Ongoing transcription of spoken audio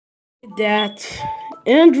that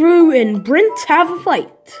Andrew and Brent have a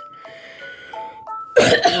fight.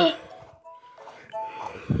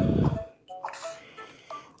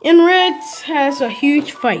 And Rex has a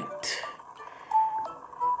huge fight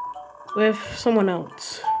with someone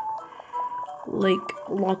else, like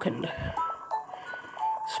Lonkend.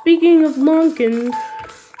 Speaking of Lonkend,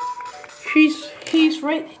 he's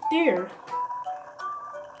right there.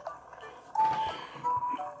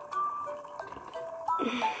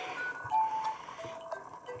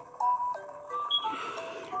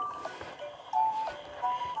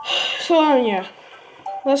 So yeah,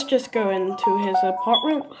 let's just go into his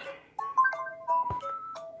apartment.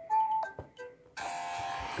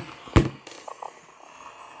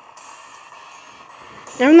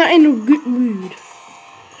 I'm not in a good mood.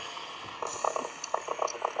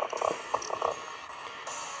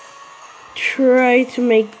 Try to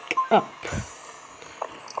make up.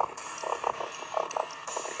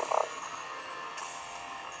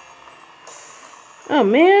 Oh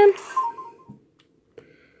man.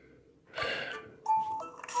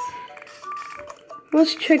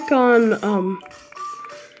 Let's check on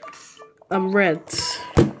Reds.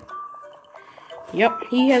 Yep,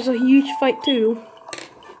 he has a huge fight too,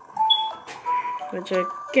 which I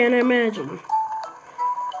can't imagine.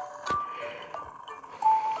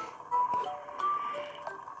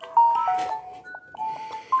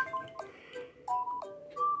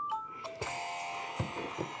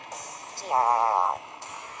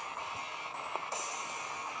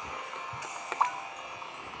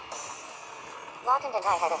 Lonkend and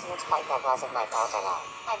I had a huge fight that wasn't my fault at all.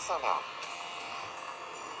 I'm so mad.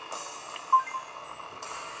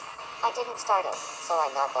 I didn't start it, so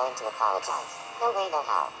I'm not going to apologize. No way, no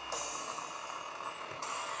how.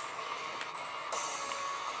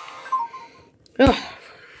 Ugh,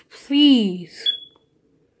 please.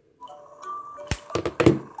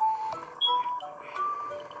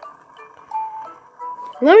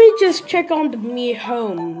 Let me just check on the Me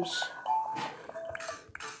Homes.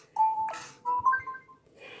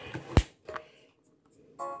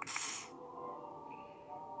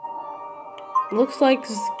 Looks like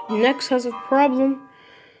Nex has a problem.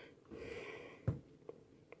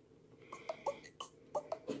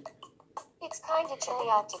 It's kinda chilly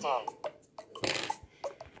out today.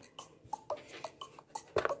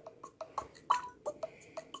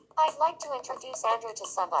 I'd like to introduce Andrew to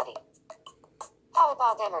somebody. How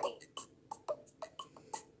about Emery?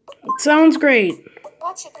 Sounds great.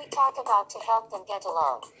 What should we talk about to help them get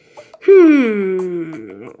along?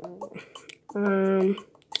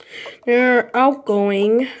 They're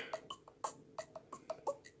outgoing.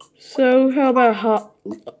 So how about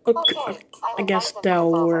Okay, I guess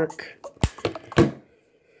that'll work.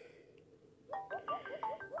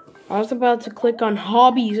 I was about to click on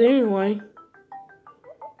hobbies anyway.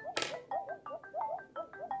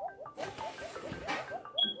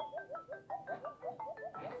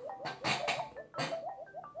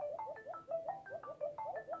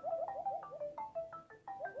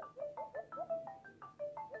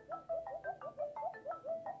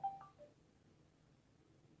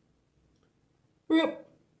 Yep.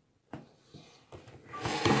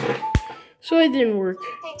 So it didn't work.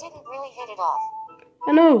 They didn't really hit it off.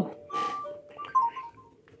 I know.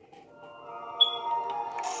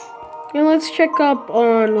 And let's check up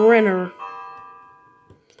on Renner.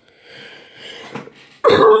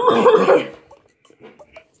 Good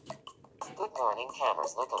morning,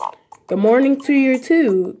 Hammers look-alike. Good morning to you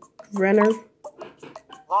too, Renner.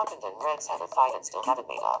 Lonkend and Rex had a fight and still haven't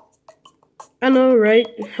made up. I know, right?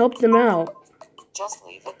 Help them out. Just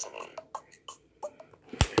leave it to me.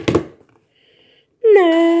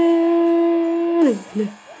 No.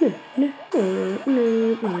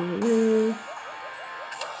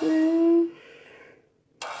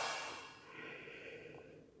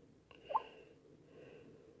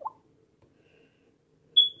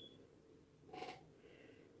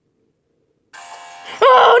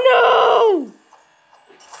 Oh no!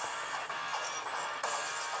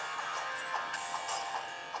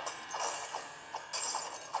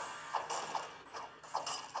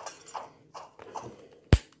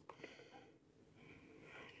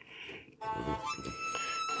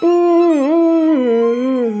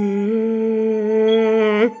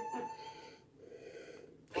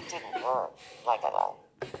 It didn't work, like at all.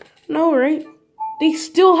 No, right? They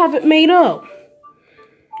still haven't made up.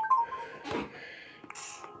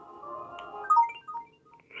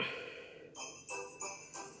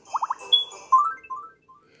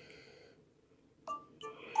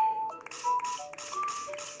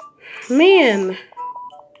 Man.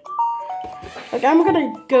 Like, I'm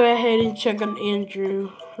gonna go ahead and check on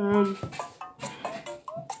Andrew.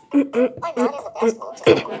 I'm not in the best mood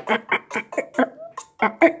today.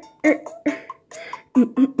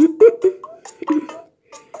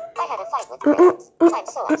 I had a fight with friends. I'm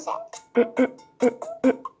so upset.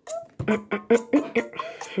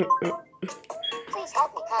 Please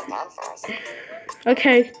help me calm down first.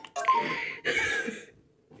 Okay.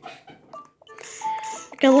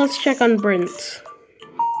 Okay, let's check on Brent.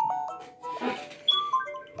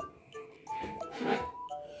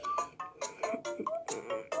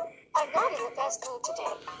 I'm not in the best mood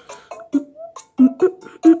today.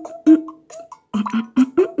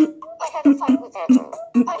 I had a fight with Andrew.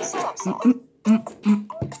 I'm so upset.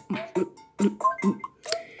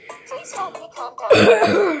 Please help me calm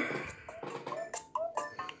down.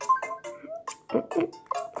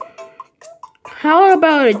 How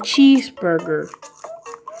about a cheeseburger?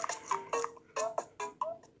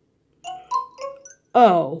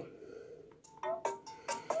 Oh.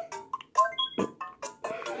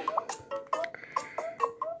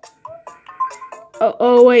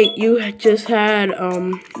 Oh wait, you just had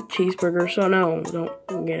cheeseburger, so no,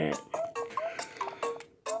 don't get it.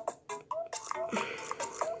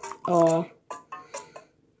 Oh.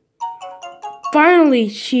 Finally,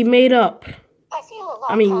 she made up. I feel a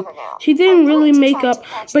lot I mean, calmer now. she didn't I'm really going to make try up, to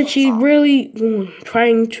patch but things she up. really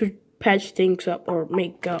trying to patch things up or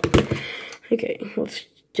make up. Okay, let's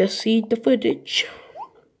just see the footage.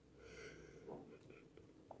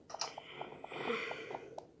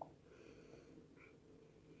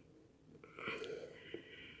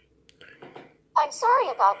 I'm sorry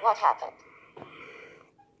about what happened.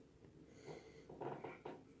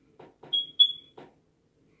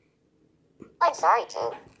 I'm sorry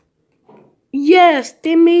too. Yes,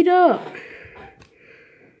 they made up.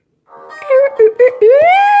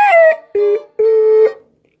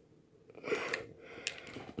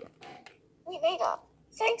 We made up.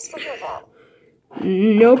 Thanks for your help.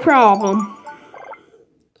 No problem.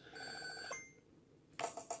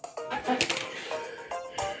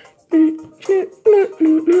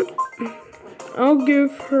 I'll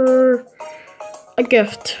give her a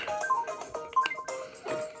gift.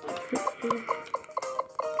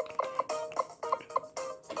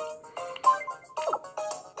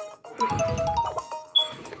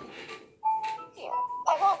 Here,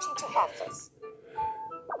 I want you to have this.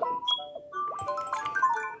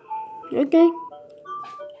 Okay.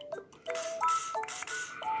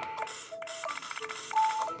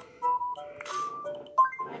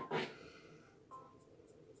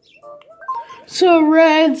 So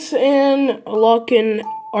Reds and Lockin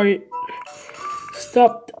are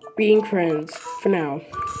stopped being friends for now.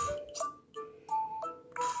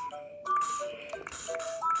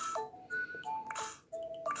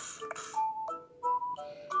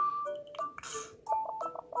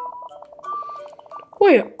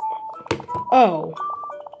 Wait. Oh.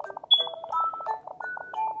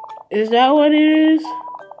 Is that what it is?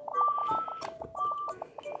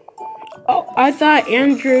 Oh, I thought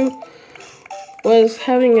Andrew was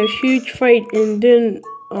having a huge fight and didn't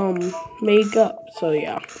make up, so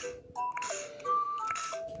yeah.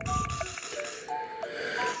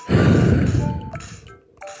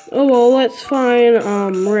 Oh well, let's find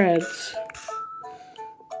Reds.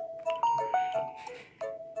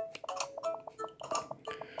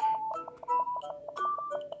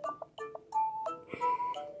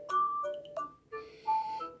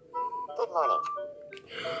 Good morning.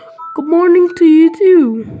 Good morning to you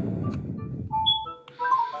too.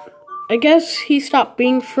 I guess he stopped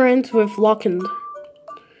being friends with Lockin.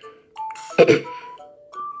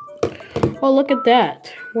 Well, look at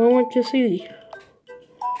that. What want you see?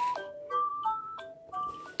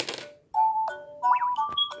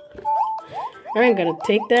 I'm gonna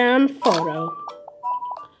take that on photo.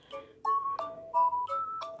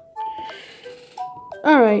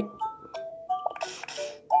 Alright.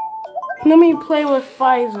 Let me play with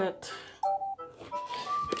Fizit.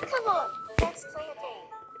 Come on, let's play a game.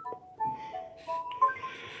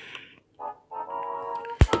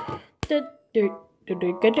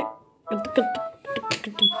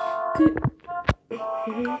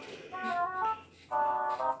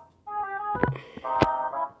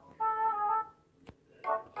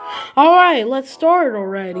 Alright, let's start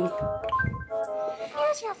already.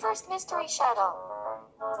 Here's your first mystery shadow.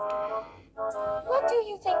 What do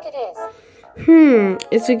you think it is?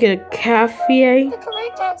 Is it a cafe? The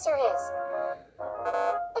correct answer is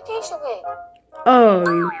a geisha wig. Oh.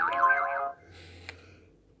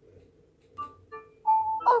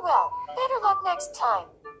 Oh well, better luck next time.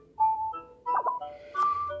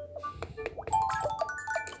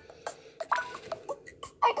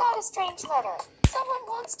 I got a strange letter. Someone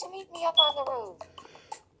wants to meet me up on the roof.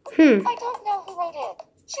 I don't know who wrote it.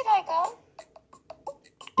 Should I go?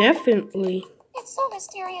 Definitely. It's so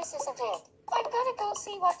mysterious, isn't it? I'm gonna go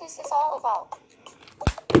see what this is all about.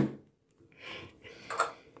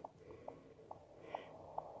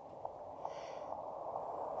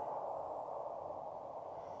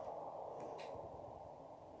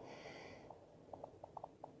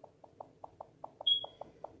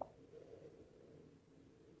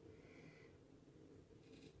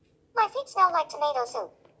 My feet smell like tomato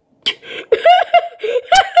soup.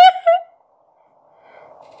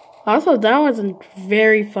 Also, that wasn't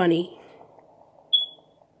very funny.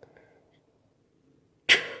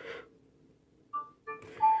 Who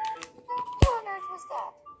on earth was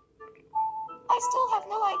that? I still have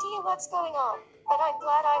no idea what's going on, but I'm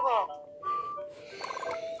glad I went.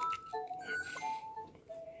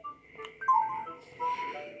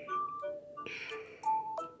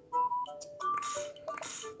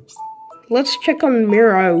 Let's check on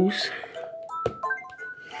Miro's.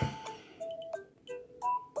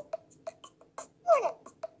 Morning.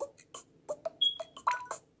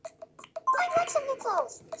 I want some new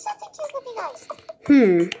clothes. Something cute would be nice.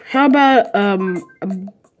 How about a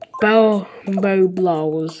bow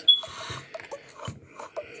blouse?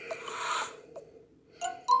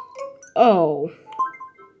 Oh,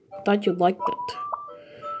 thought you liked it.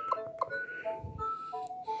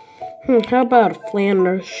 How about a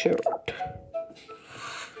flannel shirt?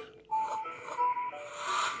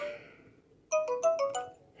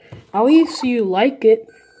 At least you like it.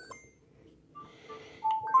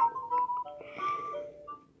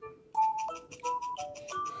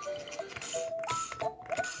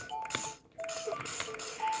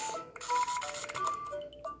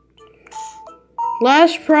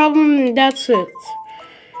 Last problem, that's it.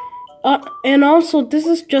 And also, this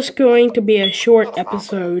is just going to be a short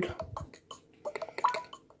episode.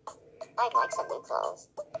 I'd like some new clothes.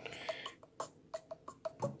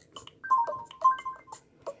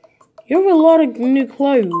 You have a lot of new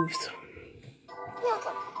clothes.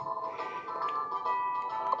 Welcome.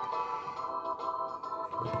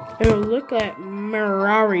 And look at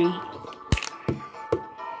Mirari.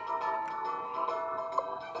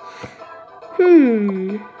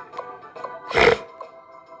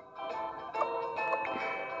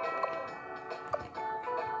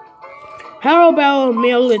 How about a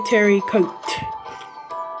military coat?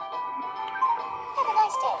 Have a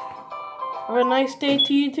nice day. Have a nice day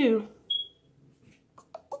to you too.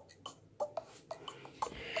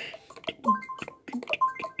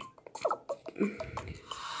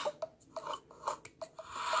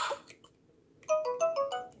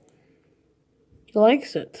 He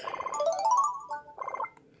likes it.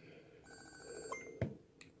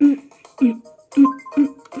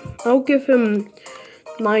 I'll give him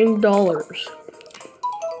 $9.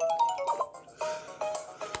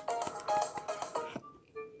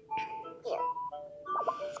 Here.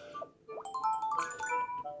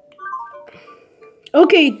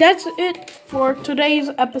 Okay, that's it for today's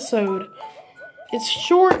episode. It's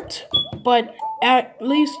short, but at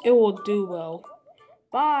least it will do well.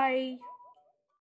 Bye.